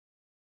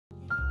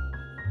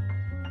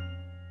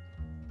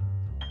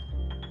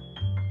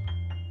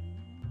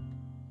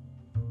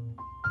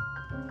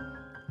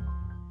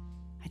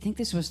think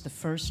this was the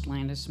first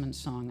Landesman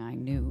song I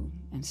knew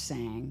and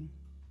sang.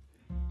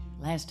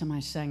 Last time I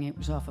sang it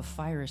was off a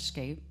fire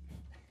escape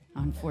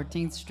on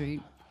 14th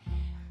Street.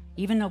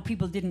 Even though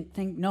people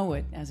didn't know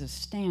it as a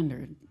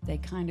standard, they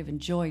kind of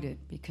enjoyed it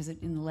because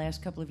in the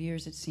last couple of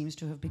years it seems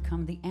to have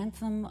become the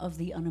anthem of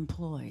the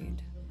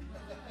unemployed.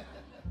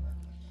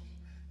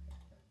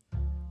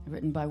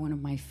 Written by one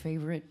of my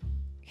favorite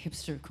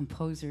hipster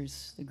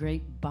composers, the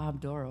great Bob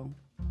Dorough.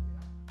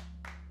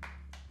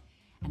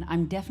 And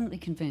I'm definitely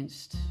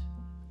convinced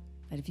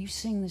that if you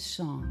sing this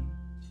song,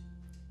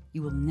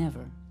 you will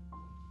never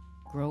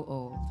grow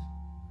old.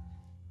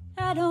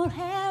 I don't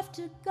have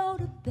to go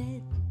to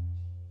bed.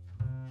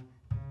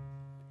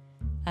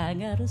 I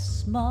got a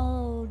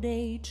small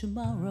day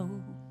tomorrow.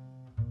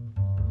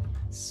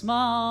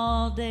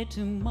 Small day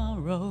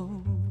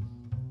tomorrow.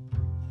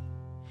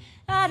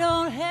 I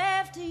don't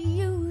have to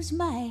use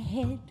my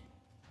head.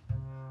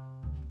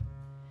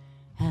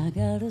 I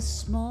got a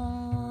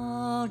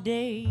small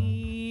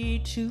day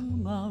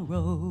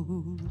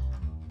tomorrow.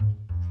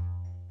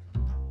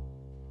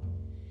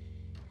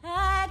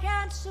 I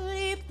can't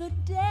sleep the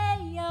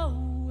day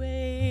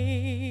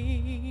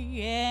away,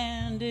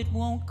 and it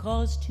won't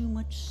cause too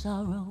much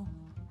sorrow.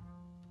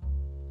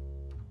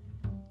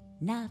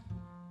 Not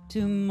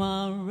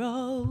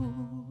tomorrow.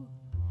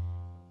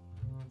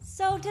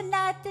 So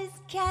tonight this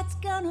cat's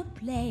gonna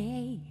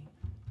play.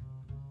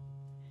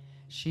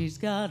 She's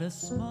got a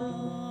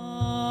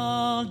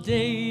small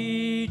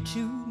day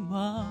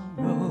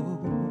tomorrow.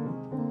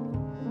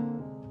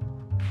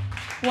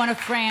 One of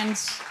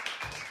Fran's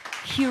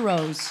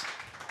heroes,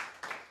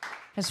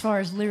 as far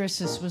as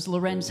lyricist, was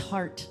Lorenz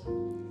Hart.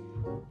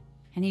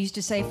 And he used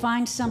to say,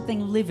 find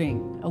something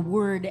living, a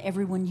word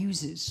everyone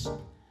uses.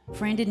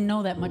 Fran didn't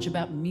know that much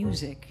about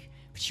music,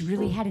 but she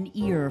really had an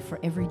ear for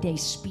everyday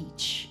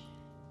speech.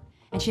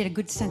 And she had a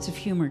good sense of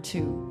humor,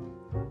 too.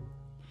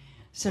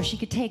 So she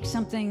could take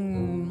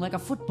something like a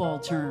football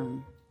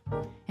term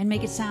and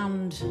make it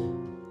sound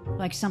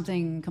like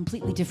something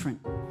completely different,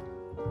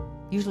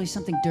 usually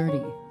something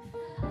dirty.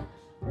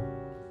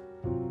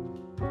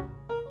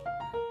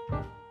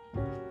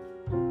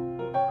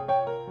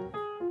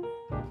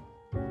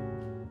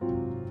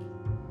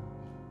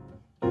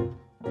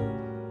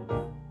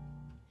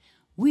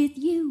 With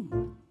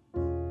you,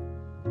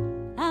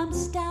 I'm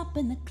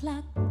stopping the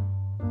clock,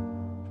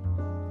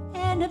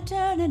 and I'm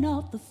turning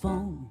off the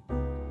phone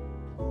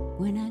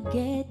when I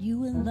get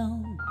you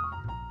alone.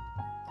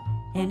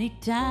 Any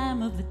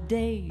time of the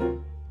day,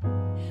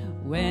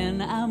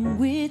 when I'm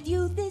with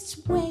you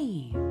this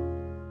way,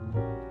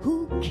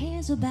 who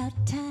cares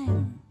about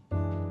time?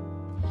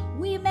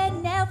 We may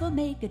never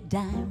make a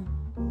dime,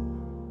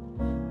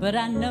 but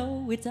I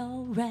know it's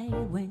alright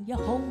when you're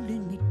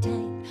holding me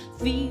tight.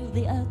 Feel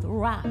the earth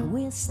rock,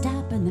 we're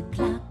stopping the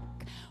clock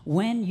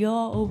when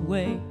you're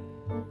away.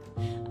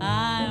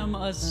 I'm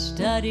a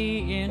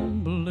study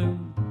in blue,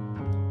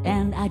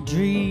 and I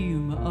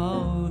dream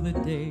all the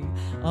day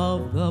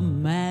of the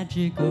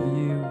magic of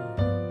you.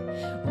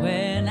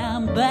 When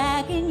I'm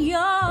back in your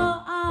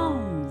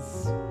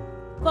arms,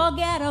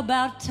 forget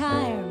about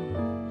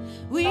time.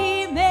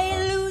 We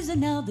may lose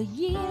another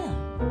year.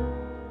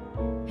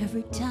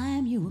 Every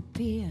time you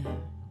appear,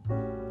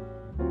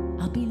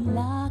 I'll be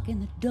locking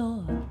the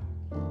door.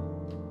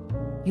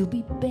 You'll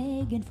be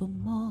begging for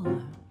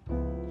more.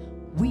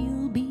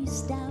 We'll be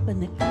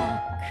stopping the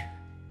clock.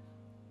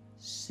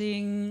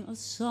 Sing a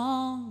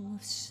song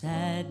of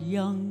sad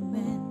young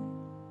men,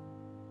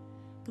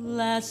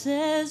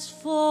 glasses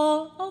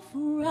full of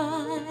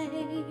rye.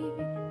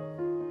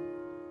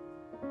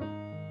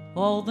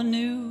 All the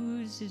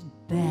news is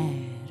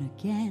bad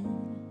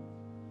again.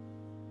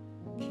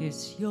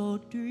 Kiss your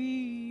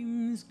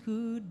dreams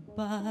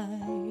goodbye.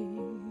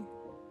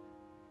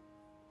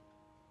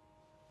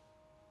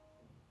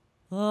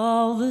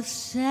 All the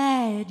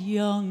sad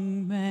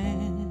young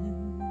men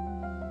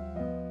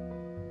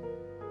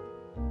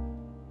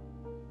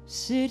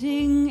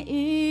sitting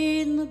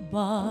in the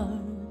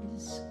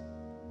bars,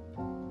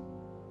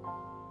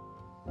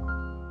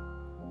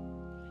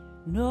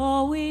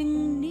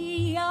 knowing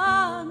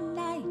neon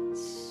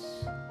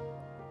nights,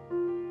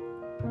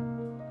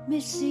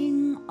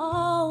 missing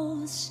all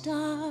the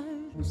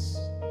stars.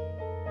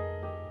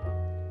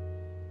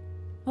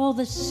 All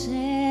the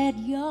sad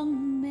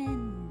young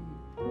men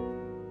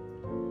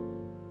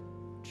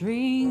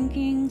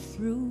drinking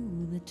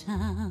through the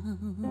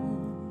town,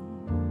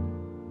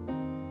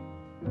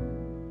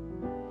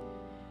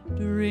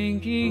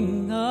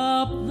 drinking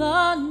up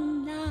the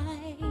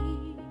night,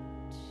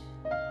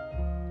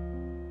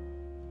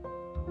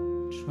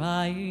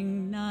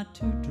 trying not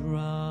to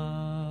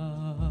drown.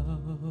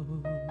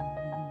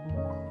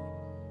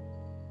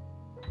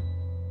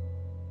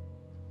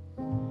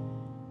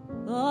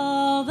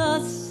 All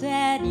the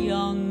sad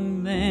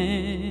young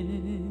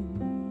men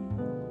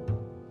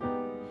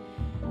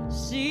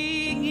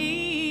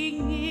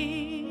singing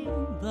in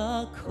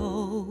the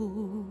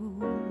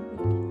cold,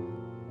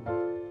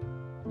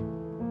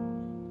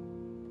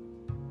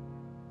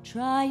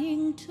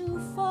 trying to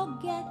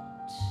forget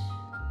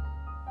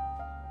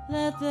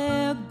that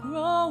they're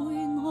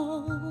growing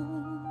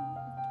old.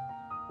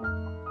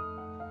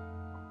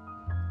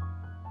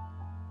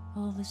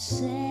 All the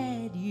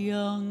sad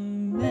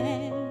young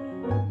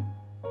men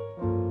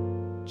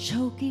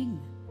choking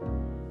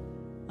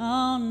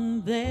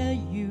on their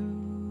youth,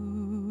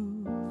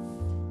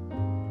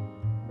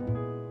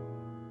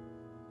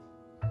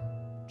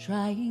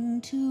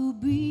 trying to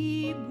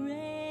be brave,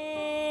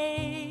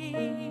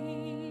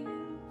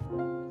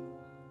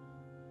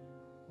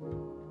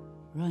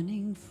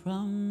 running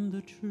from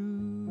the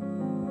truth.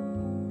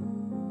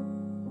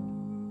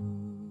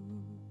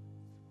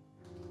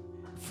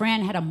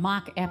 Fran had a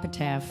mock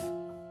epitaph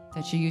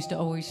that she used to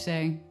always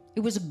say. It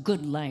was a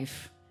good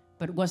life,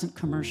 but it wasn't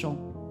commercial.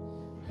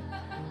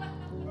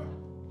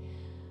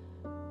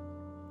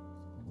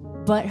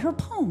 But her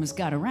poems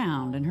got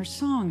around and her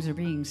songs are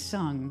being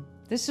sung.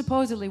 This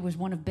supposedly was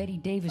one of Betty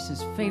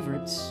Davis's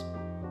favorites.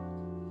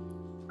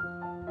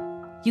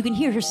 You can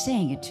hear her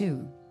saying it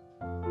too.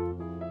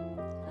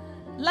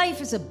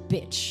 Life is a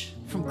bitch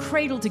from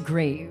cradle to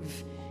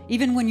grave.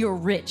 Even when you're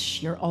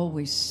rich, you're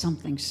always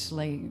something's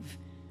slave.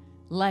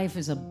 Life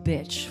is a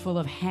bitch full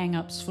of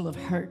hang-ups, full of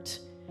hurt.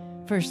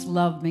 First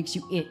love makes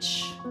you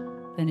itch,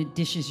 then it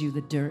dishes you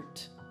the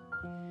dirt.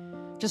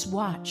 Just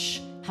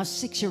watch how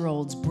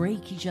 6-year-olds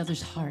break each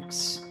other's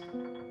hearts.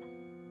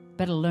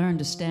 Better learn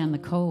to stand the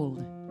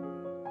cold.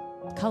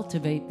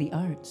 Cultivate the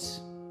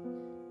arts.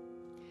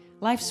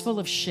 Life's full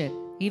of shit,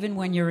 even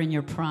when you're in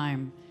your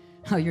prime.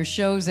 How your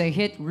show's a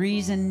hit,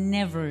 reason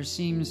never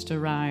seems to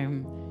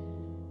rhyme.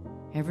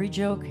 Every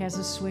joke has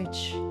a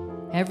switch,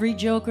 every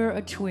joker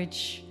a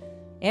twitch,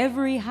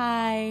 every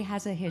high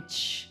has a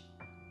hitch.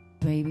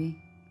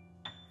 Baby,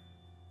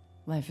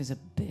 life is a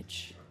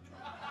bitch.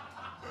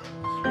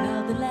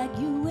 Nothing like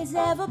you has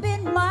ever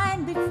been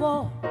mine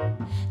before.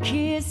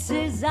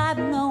 Kisses I've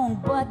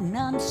known, but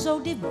none so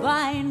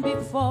divine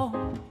before.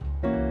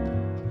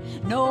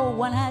 No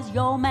one has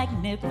your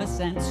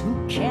magnificence.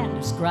 Who can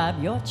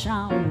describe your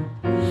charm?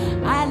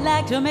 I'd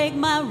like to make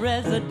my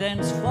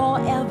residence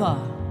forever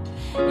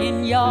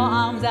in your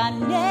arms. I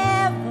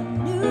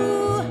never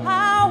knew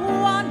how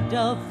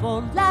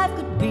wonderful life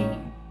could be.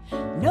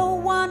 No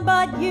one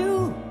but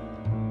you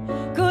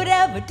could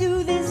ever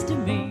do this to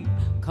me.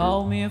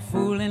 Call me a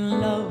fool in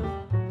love.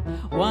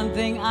 One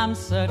thing I'm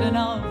certain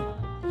of,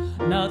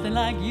 nothing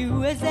like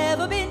you has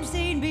ever been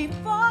seen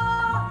before.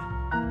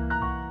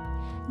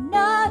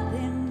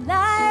 Nothing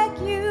like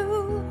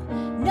you,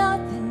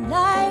 nothing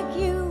like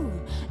you,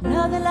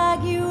 nothing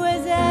like you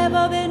has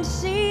ever been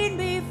seen